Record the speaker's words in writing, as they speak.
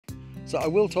So I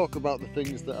will talk about the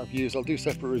things that I've used. I'll do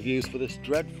separate reviews for this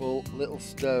dreadful little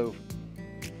stove.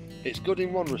 It's good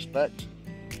in one respect,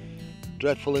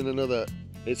 dreadful in another.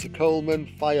 It's a Coleman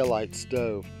Fyrelite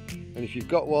stove, and if you've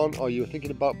got one or you're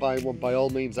thinking about buying one, by all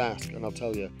means ask and I'll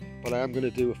tell you. But I am going to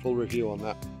do a full review on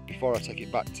that before I take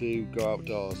it back to go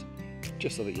outdoors,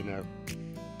 just so that you know.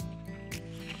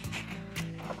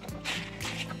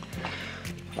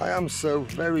 I am so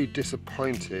very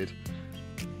disappointed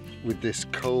with this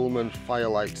Coleman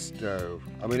Fyrelite stove.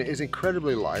 I mean, it is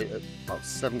incredibly light at about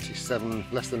 77,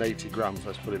 less than 80 grams,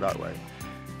 let's put it that way.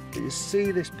 But you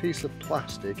see this piece of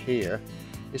plastic here,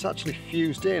 it's actually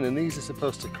fused in, and these are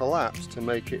supposed to collapse to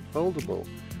make it foldable.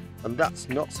 And that's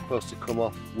not supposed to come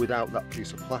off without that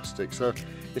piece of plastic. So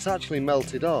it's actually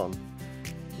melted on,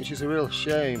 which is a real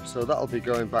shame. So that'll be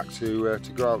going back to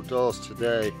go outdoors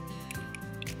today.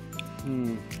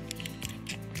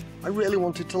 I really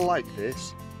wanted to like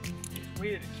this. It's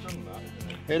weird it's done that,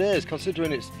 isn't it? It is,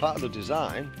 considering it's part of the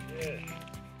design. Yeah.